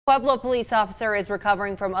Pueblo police officer is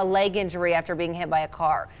recovering from a leg injury after being hit by a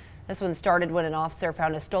car. This one started when an officer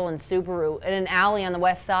found a stolen Subaru in an alley on the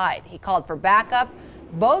west side. He called for backup.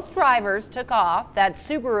 Both drivers took off. That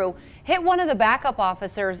Subaru hit one of the backup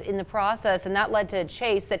officers in the process, and that led to a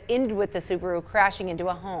chase that ended with the Subaru crashing into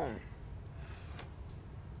a home.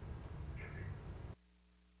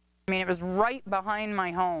 I mean, it was right behind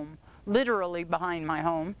my home, literally behind my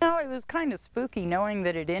home. You know, it was kind of spooky knowing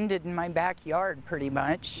that it ended in my backyard pretty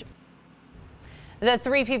much. The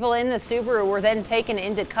three people in the Subaru were then taken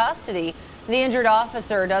into custody. The injured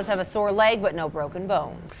officer does have a sore leg, but no broken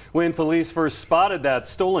bones. When police first spotted that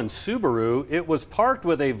stolen Subaru, it was parked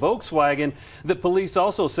with a Volkswagen that police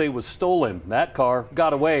also say was stolen. That car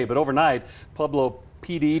got away, but overnight, Pueblo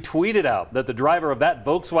PD tweeted out that the driver of that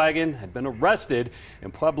Volkswagen had been arrested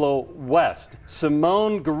in Pueblo West.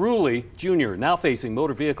 Simone Garuli Jr. now facing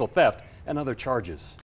motor vehicle theft and other charges.